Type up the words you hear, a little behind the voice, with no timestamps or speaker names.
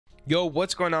Yo,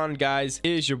 what's going on, guys?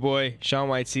 It is your boy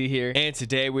SeanYT here, and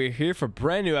today we're here for a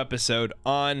brand new episode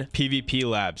on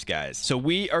PvPLabs, guys. So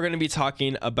we are going to be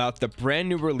talking about the brand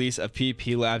new release of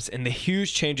PvPLabs and the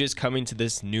huge changes coming to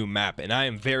this new map, and I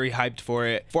am very hyped for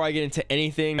it. Before I get into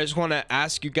anything, I just want to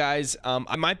ask you guys,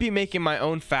 I might be making my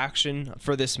own faction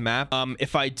for this map.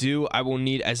 If I do, I will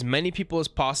need as many people as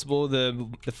possible. The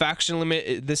faction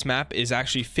limit this map is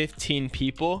actually 15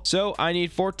 people, so I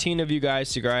need 14 of you guys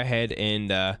to go ahead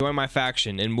and join my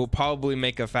faction, and we'll probably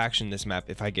make a faction this map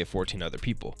if I get 14 other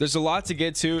people. There's a lot to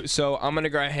get to, so I'm gonna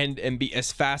go ahead and be as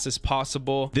fast as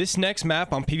possible. This next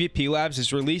map on PvPLabs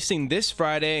is releasing this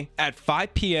Friday at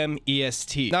 5 p.m.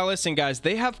 EST. Now listen, guys,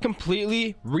 they have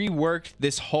completely reworked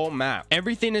this whole map.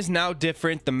 Everything is now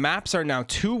different. The maps are now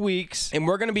 2 weeks, and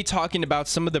we're going to be talking about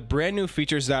some of the brand new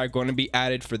features that are going to be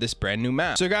added for this brand new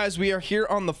map. So guys, we are here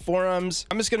on the forums.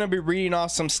 I'm just going to be reading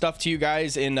off some stuff to you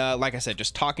guys, and like I said,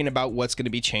 just talking about what's going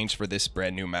to be changed for this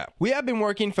brand new map. We have been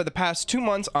working for the past 2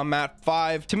 months on map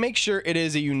 5 to make sure it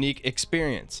is a unique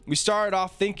experience. We started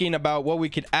off thinking about what we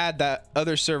could add that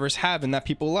other servers have and that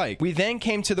people like. We then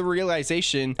came to the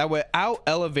realization that without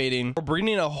elevating or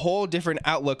bringing a whole different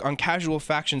outlook on casual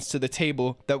factions to the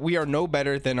table, that we are no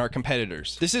better than our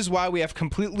competitors. This is why we have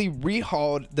completely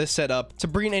rehauled the setup to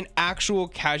bring an actual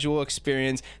casual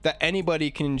experience that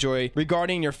anybody can enjoy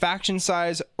regarding your faction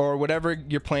size or whatever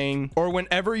you're playing or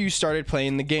whenever you started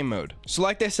playing the game mode. So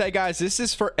like they said, guys, this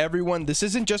is for everyone. This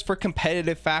isn't just for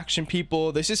competitive faction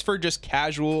people. This is for just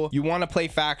casual. You want to play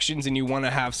factions and you want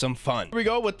to have some fun. Here we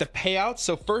go with the payouts.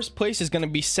 So first place is going to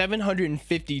be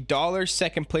 $750.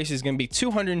 Second place is going to be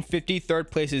 $250.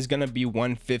 Third place is going to be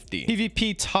 $150.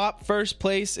 PvP top first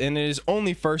place, and it is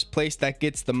only first place that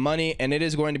gets the money, and it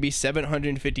is going to be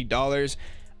 $750.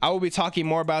 I will be talking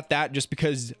more about that just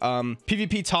because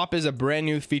PvP top is a brand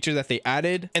new feature that they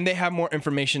added, and they have more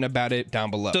information about it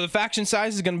down below. So the faction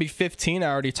size is going to be 15. I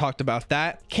already talked about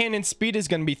that. Cannon speed is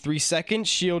going to be 3 seconds.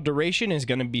 Shield duration is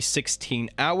going to be 16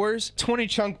 hours. 20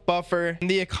 chunk buffer. And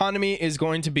the economy is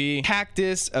going to be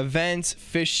cactus, events,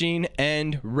 fishing,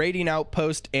 and raiding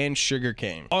outpost and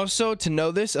sugarcane. Also, to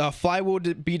know this, fly will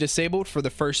be disabled for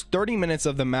the first 30 minutes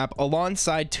of the map,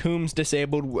 alongside tombs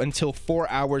disabled until 4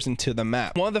 hours into the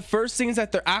map. One of the first things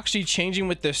that they're actually changing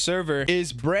with this server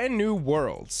is brand new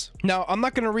worlds. Now, I'm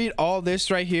not going to read all this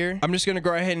right here. I'm just going to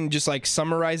go ahead and just like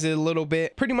summarize it a little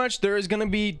bit. Pretty much there is going to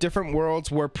be different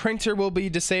worlds where printer will be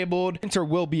disabled, printer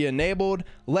will be enabled,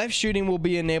 left shooting will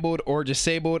be enabled or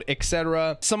disabled,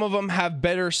 etc. Some of them have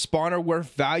better spawner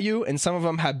worth value, and some of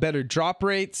them have better drop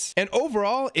rates. And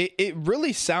overall, it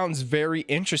really sounds very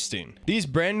interesting. These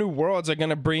brand new worlds are going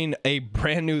to bring a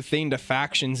brand new thing to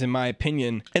factions, in my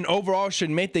opinion, and overall should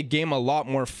make the game a lot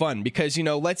more fun. Because, you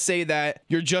know, let's say that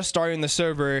you're just starting the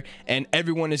server and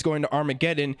everyone is going to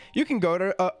Armageddon, you can go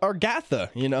to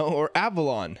Argatha, you know, or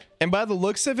Avalon. And by the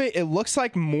looks of it, it looks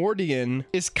like Mordian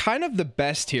is kind of the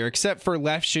best here, except for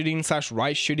left shooting /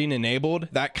 right shooting enabled.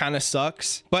 That kind of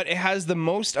sucks, but it has the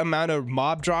most amount of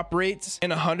mob drop rates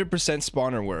and 100%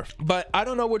 spawner worth. But I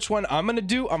don't know which one I'm gonna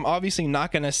do. I'm obviously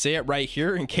not gonna say it right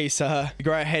here in case you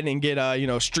go ahead and get you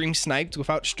know, stream sniped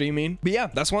without streaming. But yeah,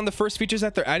 that's one of the first features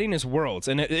that they're adding is worlds,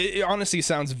 and it honestly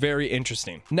sounds very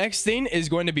interesting. Next thing is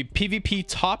going to be PvP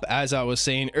top, as I was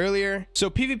saying earlier.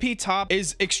 So PvP top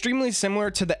is extremely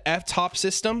similar to the F-top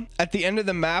system. At the end of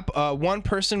the map, one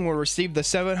person will receive the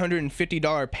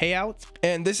 $750 payout,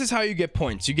 and this is how you get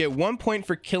points. You get 1 point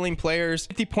for killing players,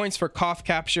 50 points for cough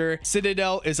capture,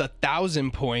 Citadel is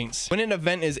 1,000 points, when an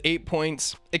event is 8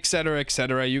 points, etc,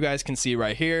 etc. You guys can see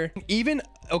right here. Even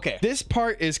okay, this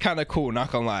part is kind of cool, not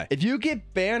gonna lie. If you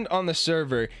get banned on the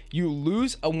server, you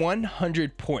lose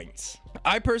 100 points.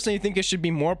 I personally think it should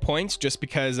be more points, just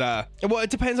because well, it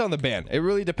depends on the ban. It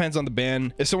really depends on the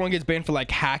ban. If someone gets banned for like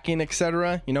hacking,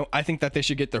 etc., you know, I think that they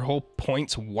should get their whole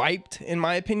points wiped, in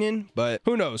my opinion, but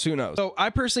who knows, who knows. So I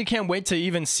personally can't wait to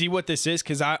even see what this is,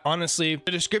 because I honestly,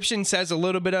 the description says a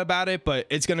little bit about it, but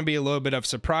it's going to be a little bit of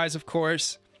surprise, of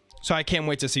course, so I can't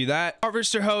wait to see that.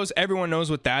 Harvester hose, everyone knows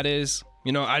what that is.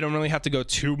 You know, I don't really have to go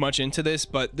too much into this,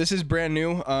 but this is brand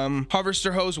new.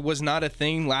 Harvester hose was not a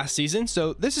thing last season,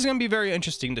 so this is going to be very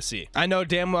interesting to see. I know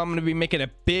damn well I'm going to be making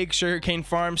a big sugarcane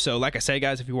farm, so like I said,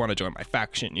 guys, if you want to join my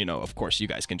faction, you know, of course you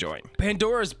guys can join.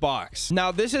 Pandora's box.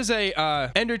 Now, this is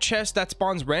a ender chest that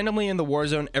spawns randomly in the war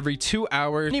zone every 2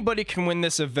 hours. Anybody can win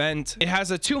this event. It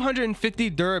has a 250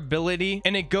 durability,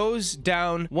 and it goes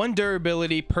down 1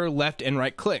 durability per left and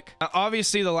right click. Now,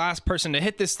 obviously, the last person to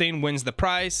hit this thing wins the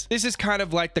prize. This is kind kind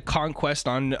of like the conquest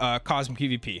on Cosmic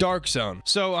PvP. Dark Zone.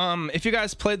 So if you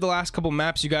guys played the last couple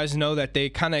maps, you guys know that they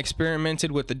kind of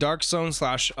experimented with the Dark Zone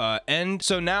slash end.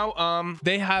 So now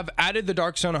they have added the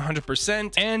Dark Zone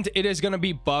 100%, and it is going to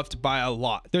be buffed by a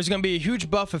lot. There's going to be a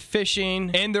huge buff of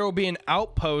fishing, and there will be an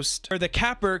outpost where the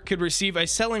capper could receive a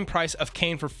selling price of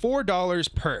cane for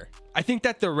 $4 per. I think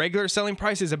that the regular selling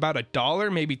price is about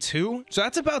 $1, maybe $2. So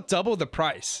that's about double the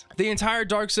price. The entire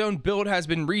Dark Zone build has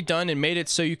been redone and made it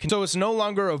so it's no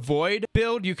longer a void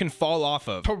build you can fall off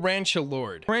of. Tarantula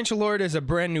Lord. Tarantula Lord is a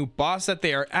brand new boss that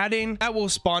they are adding that will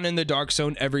spawn in the Dark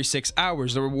Zone every 6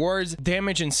 hours. The rewards,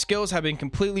 damage, and skills have been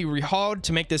completely rehauled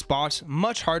to make this boss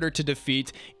much harder to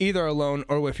defeat, either alone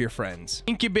or with your friends.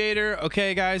 Incubator.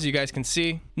 Okay, guys, you guys can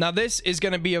see. Now this is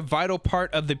going to be a vital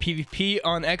part of the PvP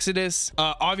on Exodus.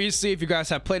 Obviously, if you guys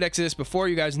have played Exodus before,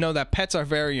 you guys know that pets are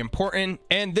very important,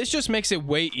 and this just makes it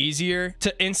way easier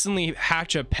to instantly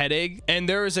hatch a pet egg. And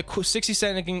there is a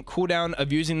 60-second cooldown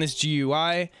of using this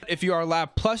GUI. If you are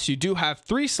Lab Plus, you do have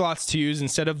 3 slots to use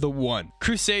instead of the 1.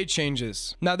 Crusade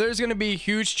changes. Now there's going to be a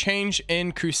huge change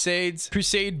in Crusades.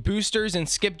 Crusade boosters and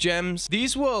skip gems.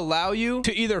 These will allow you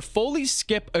to either fully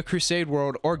skip a Crusade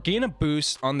world or gain a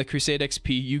boost on the Crusade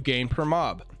XP you gain per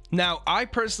mob. Now, I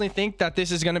personally think that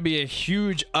this is going to be a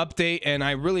huge update, and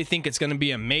I really think it's going to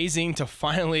be amazing to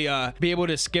finally be able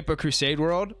to skip a Crusade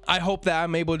world. I hope that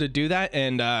I'm able to do that,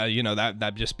 and you know,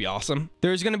 that'd just be awesome.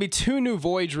 There's going to be 2 new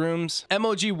Voyage rooms.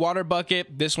 MOG water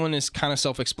bucket. This one is kind of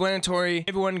self-explanatory.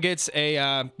 Everyone gets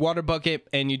a water bucket,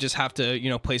 and you just have to, you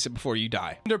know, place it before you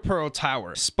die. Ender Pearl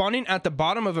Tower. Spawning at the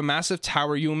bottom of a massive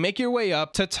tower, you will make your way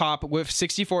up to top with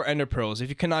 64 Ender Pearls. If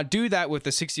you cannot do that with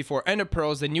the 64 Ender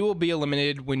Pearls, then you will be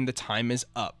eliminated when the time is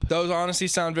up. Those honestly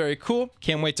sound very cool.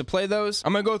 Can't wait to play those.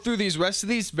 I'm gonna go through these rest of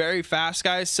these very fast,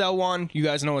 guys. Sell one, you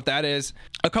guys know what that is.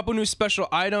 A couple new special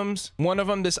items. One of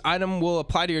them, this item will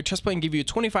apply to your chestplate and give you a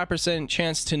 25%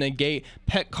 chance to negate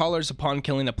pet collars upon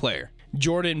killing a player.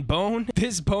 Jordan Bone.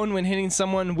 This bone, when hitting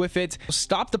someone with it, will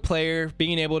stop the player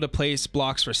being able to place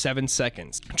blocks for 7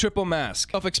 seconds. Triple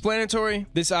mask. Self-explanatory.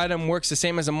 This item works the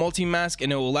same as a multi-mask,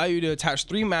 and it will allow you to attach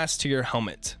 3 masks to your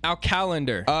helmet. Now,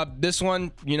 calendar. This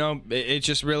one, you know, it's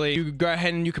just really, you go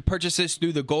ahead and you can purchase this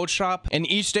through the gold shop, and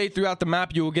each day throughout the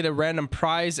map, you will get a random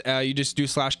prize. You just do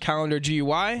 /calendar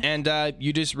GUI, and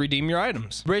you just redeem your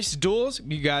items. Race duels.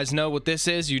 You guys know what this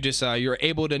is. You just, you're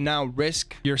able to now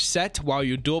risk your set while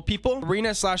you duel people.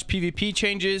 Arena/PvP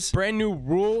changes. Brand new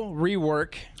rule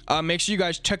rework. Make sure you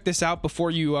guys check this out before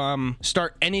you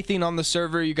start anything on the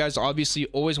server. You guys obviously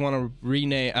always want to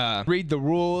read the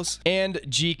rules. And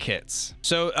G-Kits.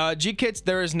 So G-Kits,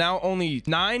 there is now only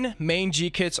 9 main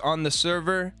G-Kits on the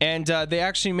server, and they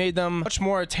actually made them much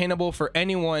more attainable for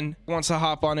anyone who wants to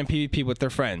hop on and PvP with their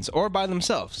friends or by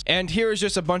themselves. And here is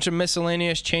just a bunch of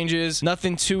miscellaneous changes.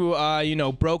 Nothing too you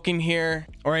know, broken here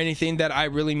or anything that I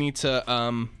really need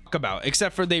to about,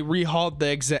 except for they rehauled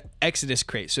the Exodus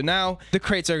crate. So now the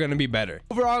crates are going to be better.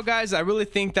 Overall, guys, I really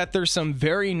think that there's some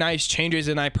very nice changes,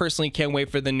 and I personally can't wait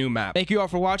for the new map. Thank you all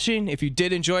for watching. If you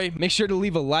did enjoy, make sure to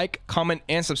leave a like, comment,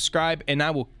 and subscribe, and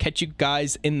I will catch you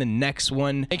guys in the next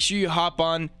one. Make sure you hop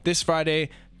on this Friday,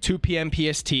 2 p.m.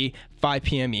 PST, 5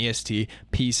 p.m. EST.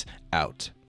 Peace out.